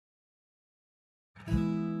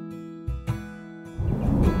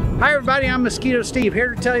Hi everybody, I'm Mosquito Steve,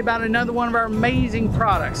 here to tell you about another one of our amazing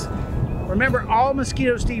products. Remember, all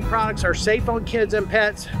Mosquito Steve products are safe on kids and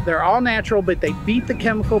pets. They're all natural, but they beat the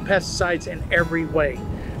chemical pesticides in every way.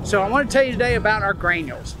 So I want to tell you today about our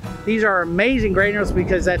granules. These are amazing granules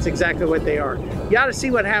because that's exactly what they are. You ought to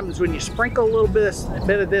see what happens when you sprinkle a little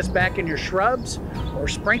bit of this back in your shrubs or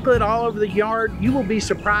sprinkle it all over the yard. You will be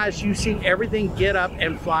surprised you see everything get up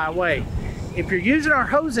and fly away. If you're using our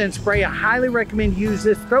hose end spray, I highly recommend you use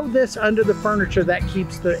this. Throw this under the furniture. That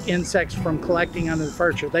keeps the insects from collecting under the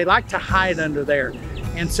furniture. They like to hide under there.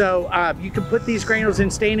 And so you can put these granules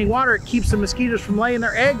in standing water. It keeps the mosquitoes from laying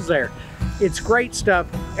their eggs there. It's great stuff.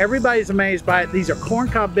 Everybody's amazed by it. These are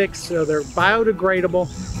corncob bicks, so they're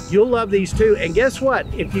biodegradable. You'll love these too. And guess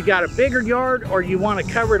what? If you got a bigger yard or you want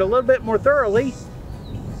to cover it a little bit more thoroughly,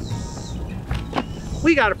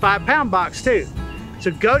 we got a 5-pound box too. So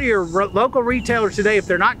go to your local retailer today. If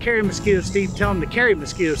they're not carrying Mosquito Steve, tell them to carry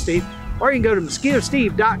Mosquito Steve, or you can go to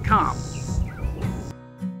mosquitosteve.com.